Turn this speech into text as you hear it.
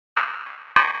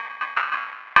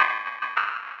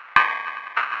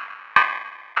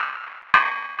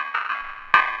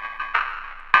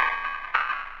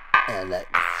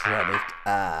Electronic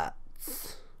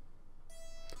arts.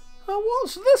 Oh,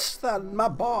 what's this then, my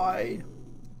boy?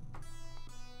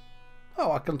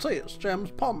 Oh, I can see it's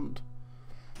James Pond.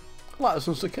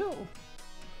 License to Kill.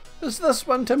 Is this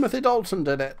when Timothy Dalton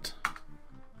did it?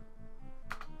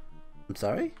 I'm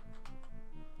sorry?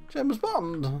 James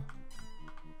Bond?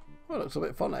 Well, looks a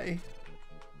bit funny.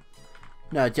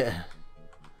 No,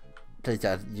 please,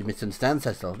 you misunderstand,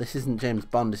 Cecil. This isn't James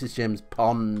Bond, this is James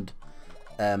Pond.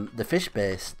 The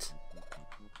fish-based,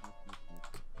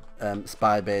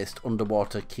 spy-based,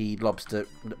 underwater keyed lobster.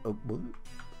 Oh,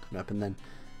 open then.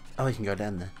 Oh, you can go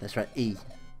down there. That's right, E.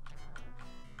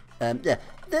 Yeah.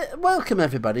 Welcome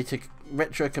everybody to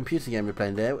retro computer game we're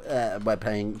playing today. We're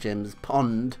playing James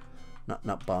Pond,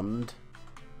 not Bond.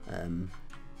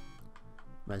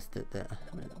 Where's there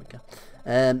we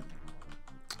go.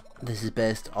 This is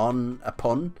based on a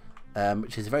pun,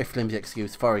 which is a very flimsy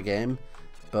excuse for a game,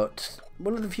 but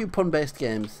one of the few pun-based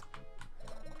games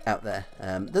out there.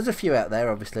 There's a few out there,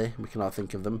 obviously. We can all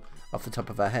think of them off the top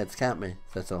of our heads, can't we?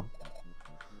 That's all.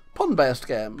 Pun-based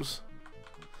games.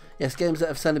 Yes, games that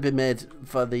have certainly been made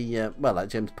for the, well, like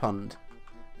James Pond.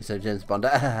 So James Bond.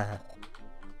 I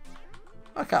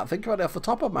can't think of it off the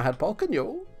top of my head, Paul. Can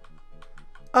you?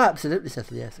 Oh, absolutely,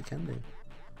 Cecil. Yes, I can do.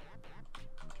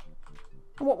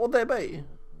 What would they be?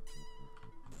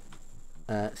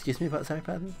 Excuse me, but sorry,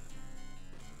 pardon?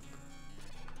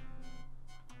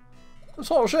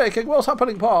 It's all shaking. What's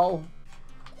happening, Paul?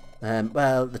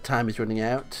 Well, the time is running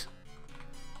out.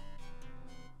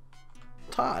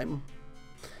 Time?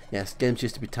 Yes, games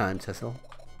used to be timed, Cecil.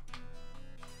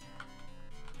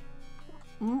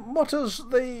 What is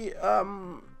the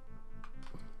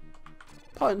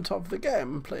point of the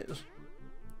game, please?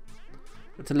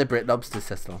 To liberate lobsters,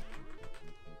 Cecil.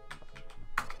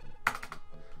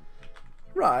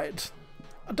 Right.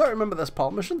 I don't remember this,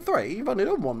 Paul. Mission 3? You've only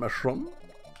done one mission.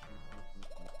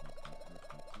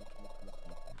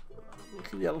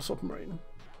 Little yellow submarine.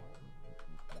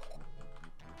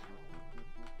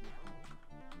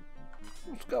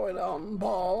 What's going on,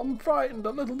 Paul? I'm frightened, a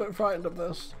little bit frightened of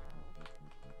this.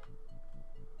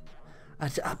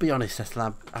 I'll be honest,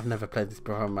 Cecil, I've never played this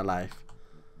before in my life.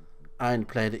 I only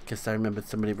played it because I remembered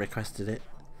somebody requested it.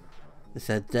 They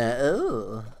said,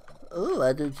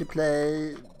 why don't you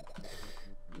play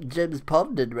James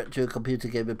Pond in Retro Computer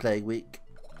Gamer Playing Week?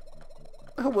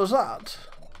 Who was that?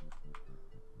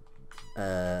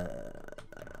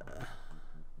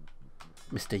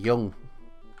 Mr. Young.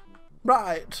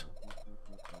 Right.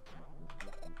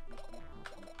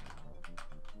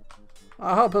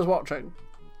 I hope he's watching.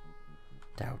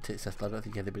 Doubt it, Cecil. I don't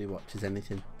think anybody watches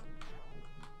anything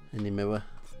anymore.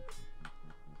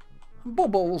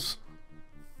 Bubbles.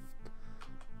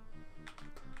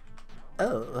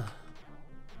 Oh.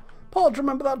 Paul, do you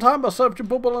remember that time I served you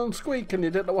Bubble and Squeak and you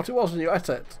didn't know what it was and you ate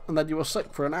it? And then you were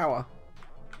sick for an hour?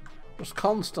 Just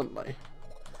constantly.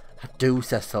 I do,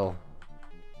 Cecil.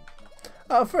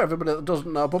 For everybody that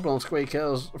doesn't know, Bubble and Squeak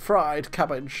is fried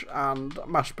cabbage and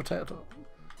mashed potato.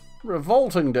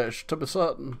 Revolting dish, to be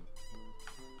certain.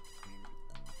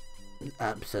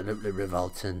 Absolutely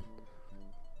revolting.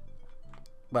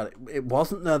 Well, it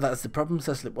wasn't though, that's the problem,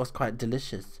 Cecil. It was quite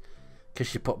delicious. Because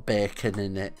she put bacon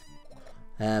in it.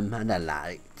 And I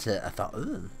liked it. I thought,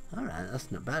 ooh, alright,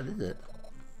 that's not bad, is it?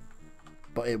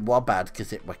 But it was bad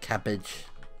because it were cabbage.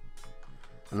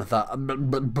 And I thought,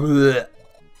 bleh.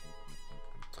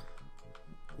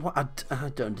 What? I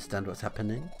don't understand what's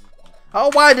happening. Oh,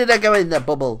 why did I go in there,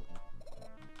 Bubble?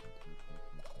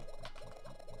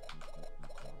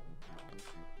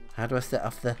 How do I set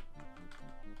off the...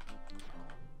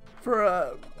 For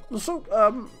a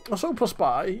super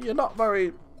spy, you're not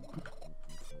very...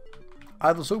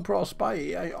 either super or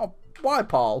spy. Oh, why,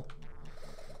 Paul?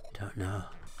 Don't know.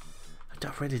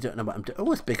 I really don't know what I'm doing.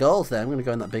 Oh, it's big holes there. I'm going to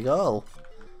go in that big hole.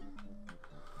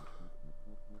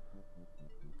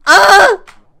 Ah!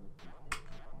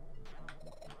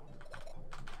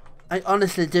 I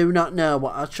honestly do not know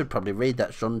what... I should probably read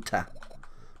that, shouldn't I?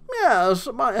 Yes,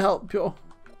 it might help you.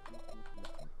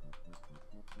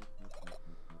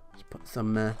 Let's put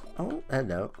some... oh,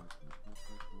 hello.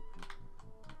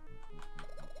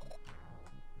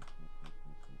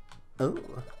 Oh.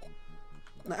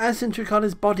 The asymmetry on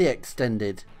his body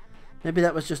extended. Maybe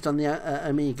that was just on the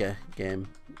Amiga game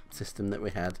system that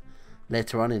we had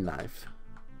later on in life.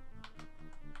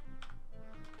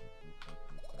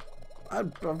 I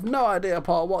have no idea,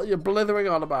 Paul, what you're blithering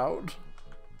on about.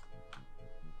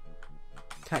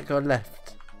 Can't go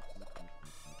left.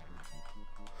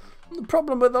 The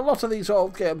problem with a lot of these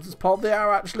old games is, Paul, they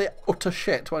are actually utter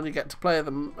shit when you get to play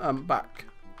them back.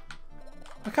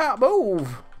 I can't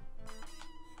move.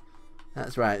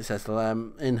 That's right, Cecil.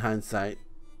 In hindsight.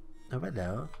 Oh,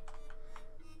 hello.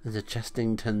 There's a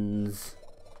Chestington's.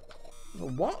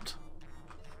 What?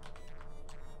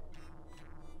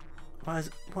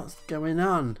 What's going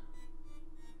on?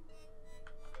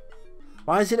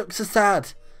 Why does he look so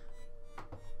sad?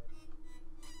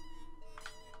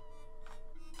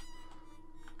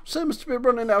 Seems to be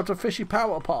running out of fishy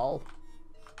power, Paul.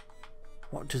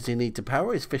 What does he need to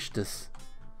power his fishness?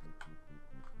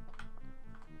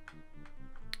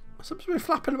 Seems to be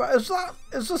flapping about. Is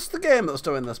this the game that's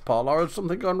doing this, Paul, or has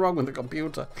something gone wrong with the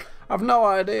computer? I've no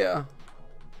idea.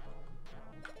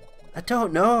 I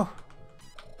don't know.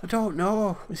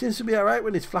 He seems to be alright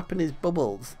when he's flapping his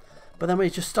bubbles, but then when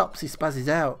he just stops, he spazzes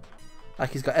out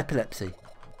like he's got epilepsy.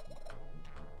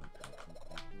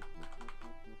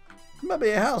 Maybe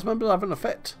he has. Maybe he's having a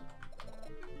fit.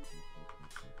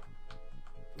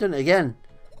 Done it again.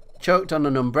 Choked on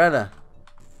an umbrella.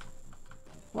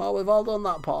 Well, we've all done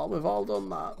that, Paul. We've all done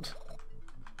that.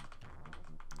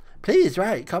 Please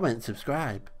write, comment,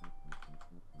 subscribe.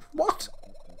 What?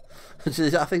 I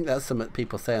think that's something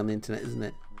people say on the internet, isn't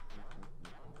it?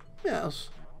 Yes.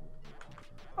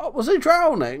 Oh, was he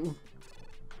drowning?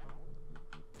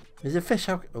 Is a fish?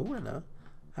 Oh, hello.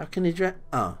 How can he drown?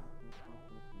 Oh.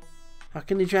 How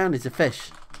can he drown? He's a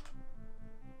fish.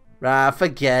 Right,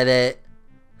 forget it.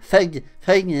 Forget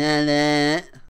it.